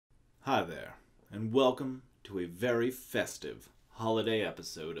Hi there, and welcome to a very festive holiday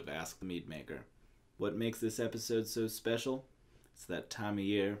episode of Ask the Meadmaker. What makes this episode so special? It's that time of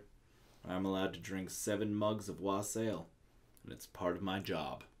year where I'm allowed to drink 7 mugs of wassail, and it's part of my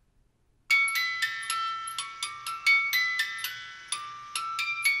job.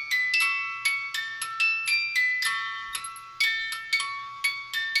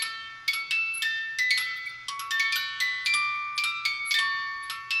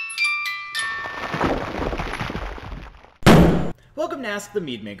 Welcome to Ask the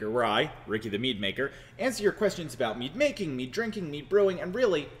Meadmaker, where I, Ricky the Meadmaker, answer your questions about mead making, mead drinking, mead brewing, and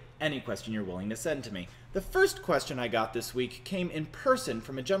really any question you're willing to send to me. The first question I got this week came in person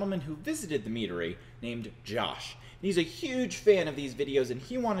from a gentleman who visited the Meadery named Josh. He's a huge fan of these videos, and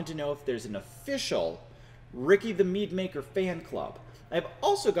he wanted to know if there's an official Ricky the Meadmaker fan club. I've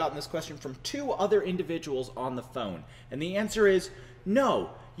also gotten this question from 2 other individuals on the phone, and the answer is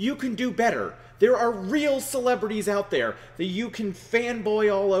no. You can do better. There are real celebrities out there that you can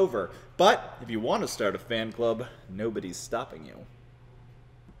fanboy all over. But if you want to start a fan club, nobody's stopping you.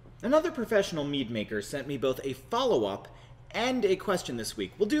 Another professional mead maker sent me both a follow-up and a question this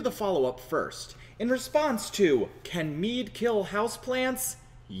week. We'll do the follow-up first. In response to, can mead kill houseplants?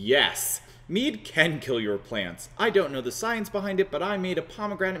 Yes. Mead can kill your plants. I don't know the science behind it, but I made a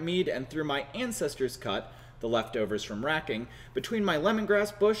pomegranate mead, and through my ancestors' cut, the leftovers from racking, between my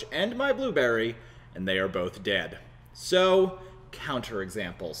lemongrass bush and my blueberry, and they are both dead. So,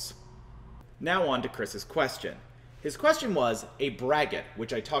 counterexamples. Now on to Chris's question. His question was a braggot,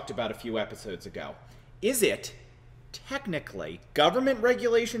 which I talked about a few episodes ago. Is it, technically, government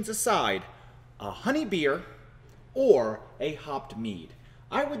regulations aside, a honey beer or a hopped mead?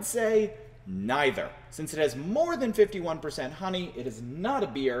 I would say neither. Since it has more than 51% honey, it is not a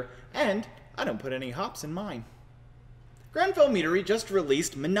beer, and I don't put any hops in mine. Grenfell Meadery just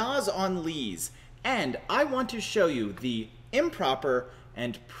released Menaze on Lees, and I want to show you the improper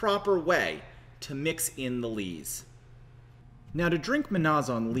and proper way to mix in the lees. Now, to drink Menaze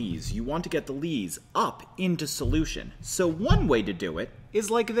on Lees, you want to get the lees up into solution. So one way to do it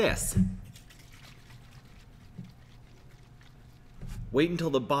is like this. Wait until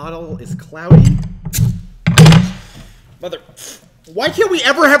the bottle is cloudy. Why can't we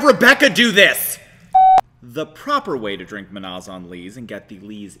ever have Rebecca do this? The proper way to drink Menaze on Lees and get the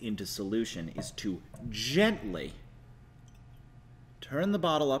lees into solution is to gently turn the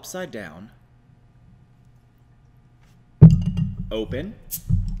bottle upside down, open,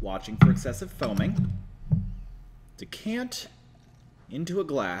 watching for excessive foaming, decant into a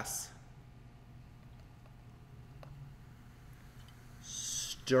glass,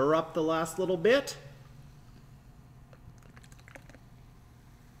 stir up the last little bit,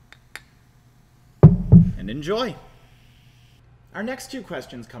 and enjoy. Our next 2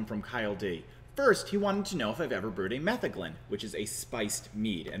 questions come from Kyle D. First, he wanted to know if I've ever brewed a metheglin, which is a spiced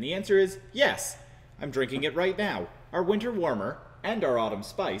mead, and the answer is yes. I'm drinking it right now. Our winter warmer and our autumn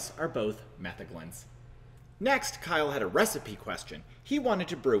spice are both metheglins. Next, Kyle had a recipe question. He wanted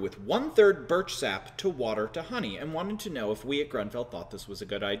to brew with 1/3 birch sap to water to honey and wanted to know if we at Grenfell thought this was a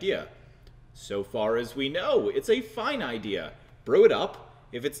good idea. So far as we know, it's a fine idea. Brew it up.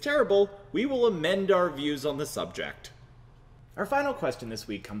 If it's terrible, we will amend our views on the subject. Our final question this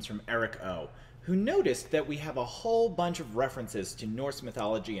week comes from Eric O., who noticed that we have a whole bunch of references to Norse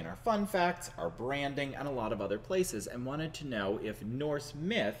mythology in our fun facts, our branding, and a lot of other places, and wanted to know if Norse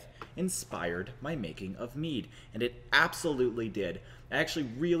myth inspired my making of mead. And it absolutely did. I actually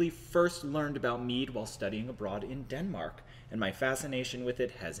really first learned about mead while studying abroad in Denmark, and my fascination with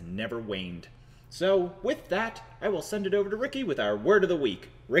it has never waned. So, with that, I will send it over to Ricky with our word of the week.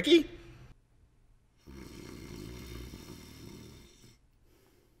 Ricky?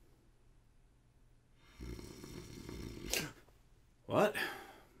 What?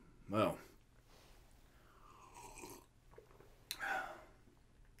 Well,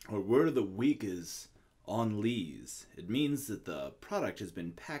 our word of the week is on lees. It means that the product has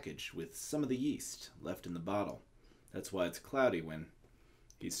been packaged with some of the yeast left in the bottle. That's why it's cloudy when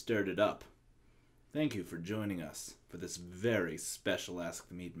he stirred it up. Thank you for joining us for this very special Ask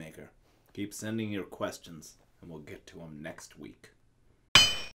the Meadmaker. Keep sending your questions, and we'll get to them next week.